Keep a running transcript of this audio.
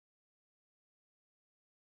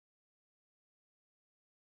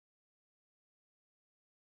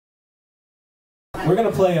We're gonna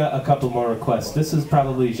play a couple more requests. This is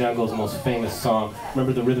probably Django's most famous song.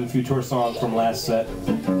 Remember the Rhythm Future song from last set?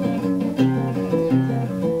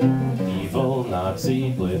 Evil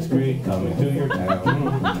Nazi blitzkrieg coming to your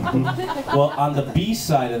town. Well, on the B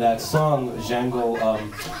side of that song, Django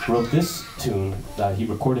wrote this tune. He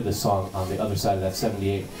recorded this song on the other side of that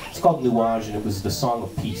 78. It's called Nuages, and it was the song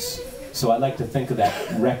of peace. So I like to think of that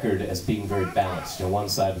record as being very balanced. You know, one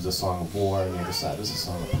side was a song of war, and the other side was a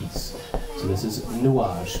song of peace. So this is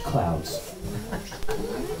Nuages, Clouds.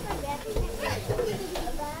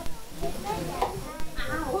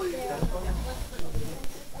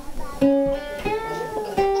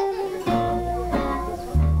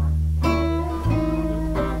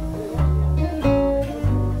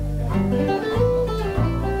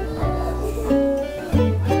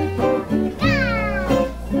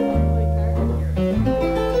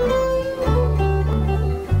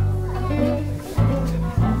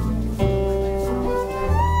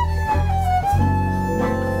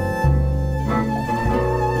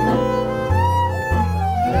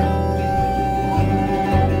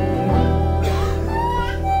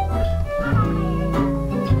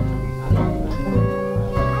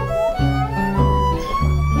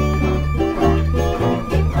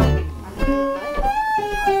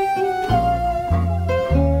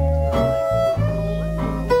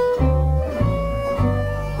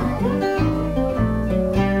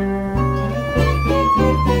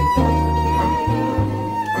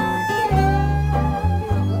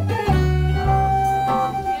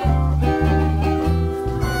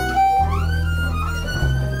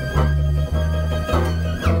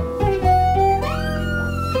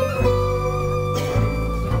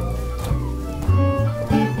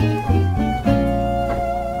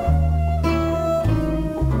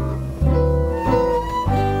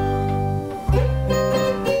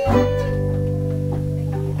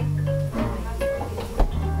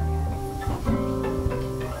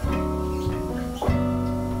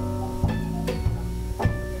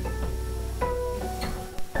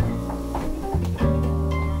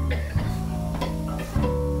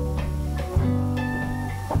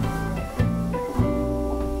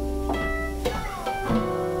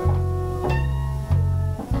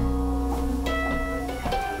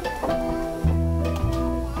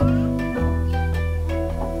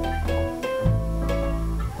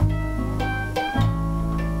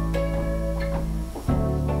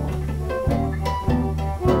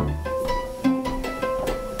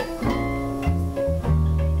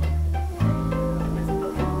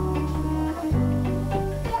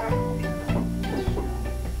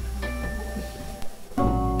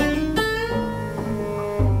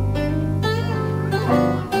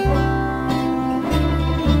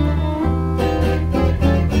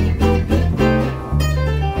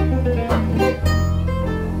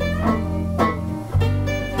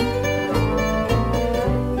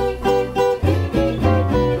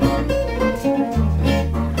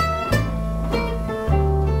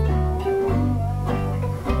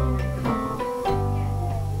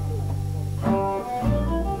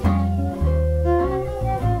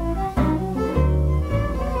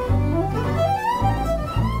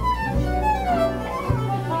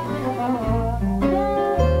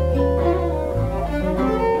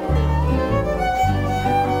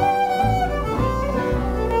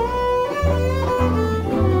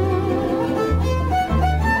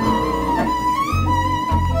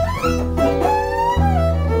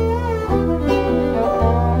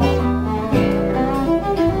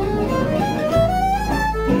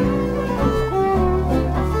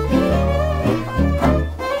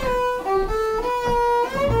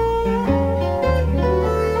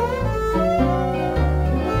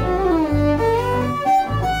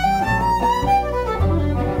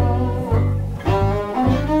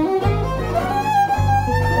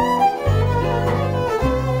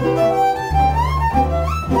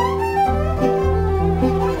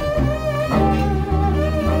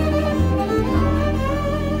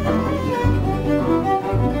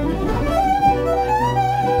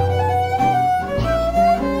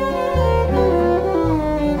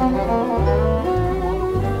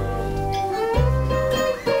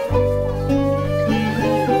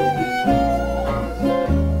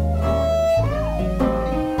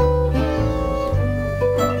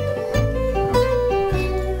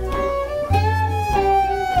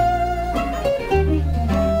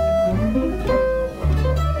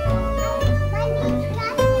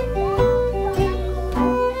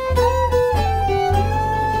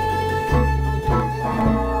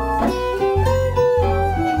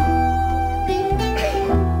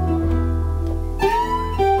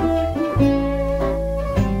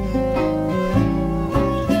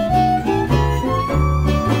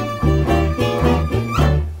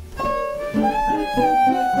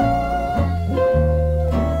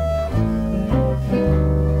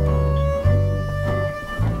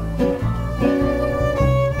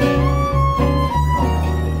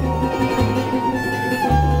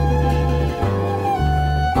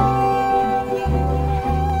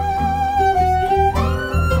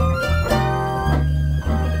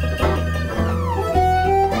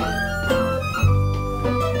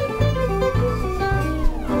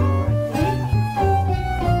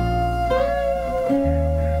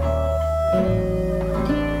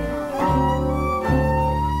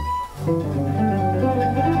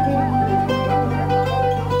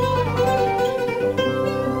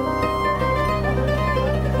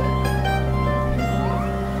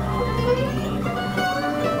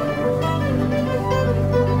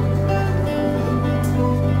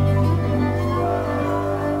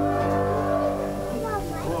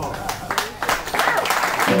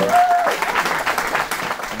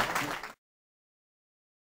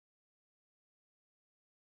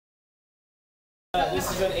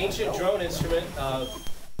 This is an ancient drone instrument.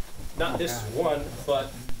 Not this one,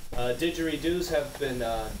 but didgeridoos have been.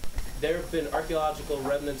 There have been archaeological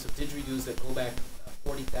remnants of didgeridoos that go back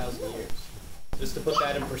 40,000 years. Just to put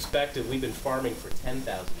that in perspective, we've been farming for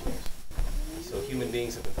 10,000 years. So human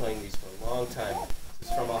beings have been playing these for a long time. This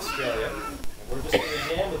is from Australia. And we're just going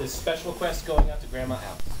to jam with this special quest going out to Grandma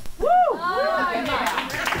Alice. Woo!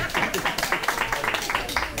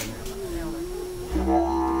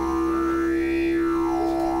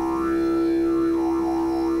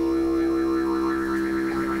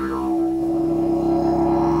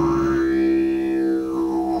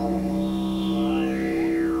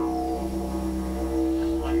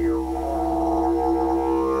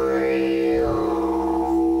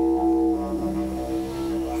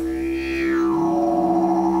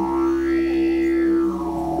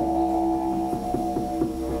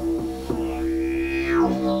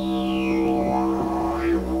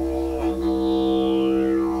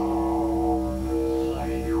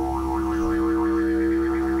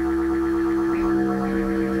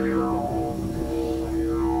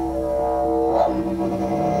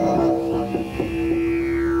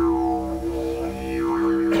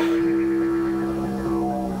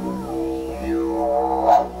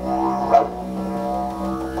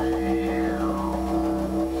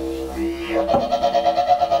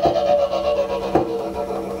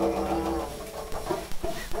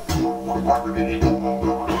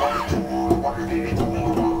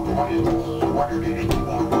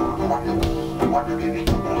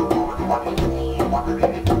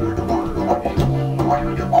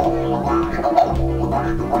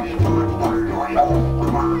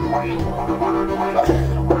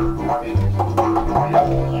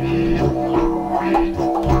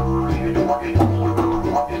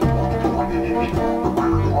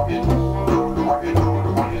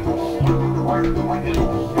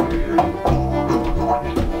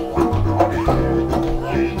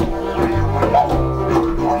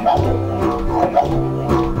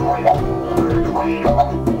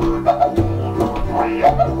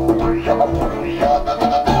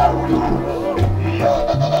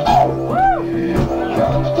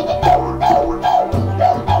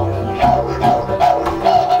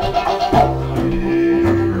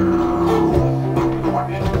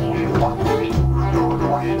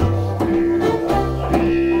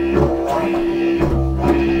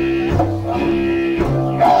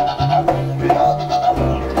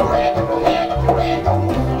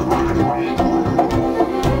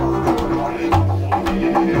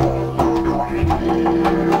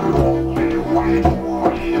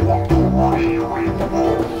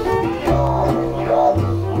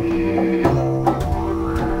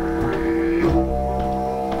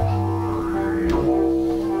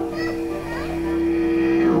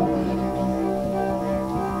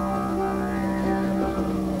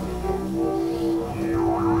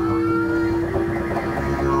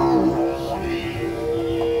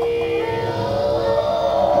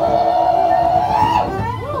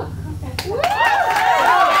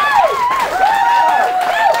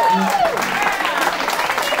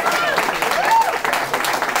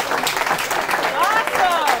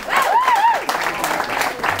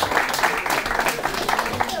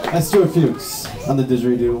 That's Stuart Fuchs on the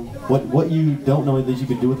didgeridoo. What you don't know that you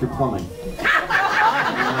could do with your plumbing.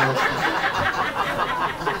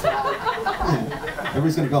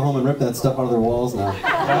 Everybody's gonna go home and rip that stuff out of their walls now.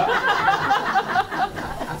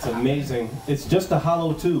 It's amazing. It's just a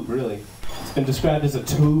hollow tube, really. It's been described as a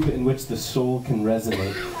tube in which the soul can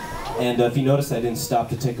resonate. And if you notice, I didn't stop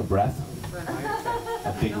to take a breath. I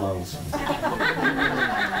have big lungs.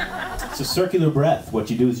 It's a circular breath. What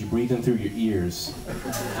you do is you breathe in through your ears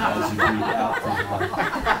as you breathe out from the mouth.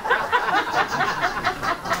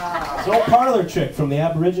 It's an old parlor trick from the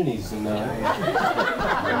Aborigines in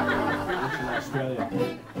Australia.